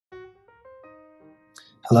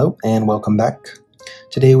Hello and welcome back.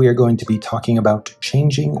 Today we are going to be talking about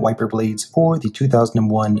changing wiper blades for the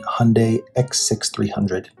 2001 Hyundai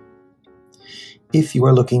XG300. If you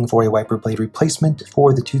are looking for a wiper blade replacement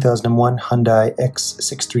for the 2001 Hyundai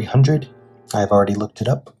XG300, I have already looked it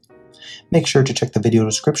up. Make sure to check the video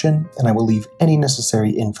description and I will leave any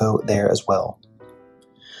necessary info there as well.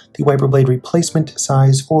 The wiper blade replacement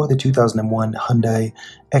size for the 2001 Hyundai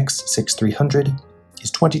XG300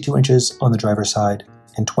 is 22 inches on the driver's side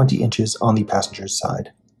and 20 inches on the passenger's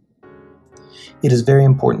side. It is very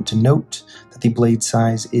important to note that the blade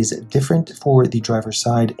size is different for the driver's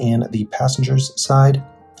side and the passenger's side.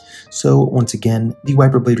 So once again, the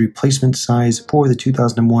wiper blade replacement size for the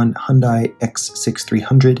 2001 Hyundai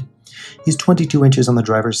XG300 is 22 inches on the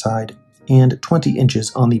driver's side and 20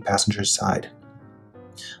 inches on the passenger's side.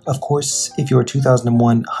 Of course, if your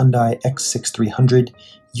 2001 Hyundai XG300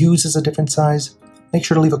 uses a different size, make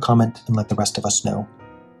sure to leave a comment and let the rest of us know.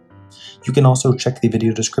 You can also check the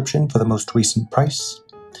video description for the most recent price.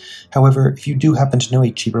 However, if you do happen to know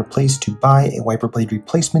a cheaper place to buy a wiper blade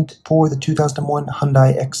replacement for the 2001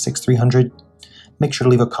 Hyundai XG300, make sure to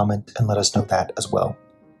leave a comment and let us know that as well.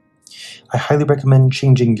 I highly recommend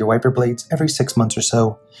changing your wiper blades every 6 months or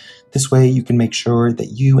so. This way you can make sure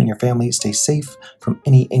that you and your family stay safe from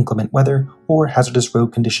any inclement weather or hazardous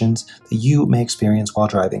road conditions that you may experience while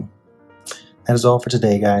driving. That is all for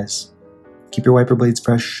today, guys. Keep your wiper blades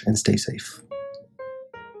fresh and stay safe.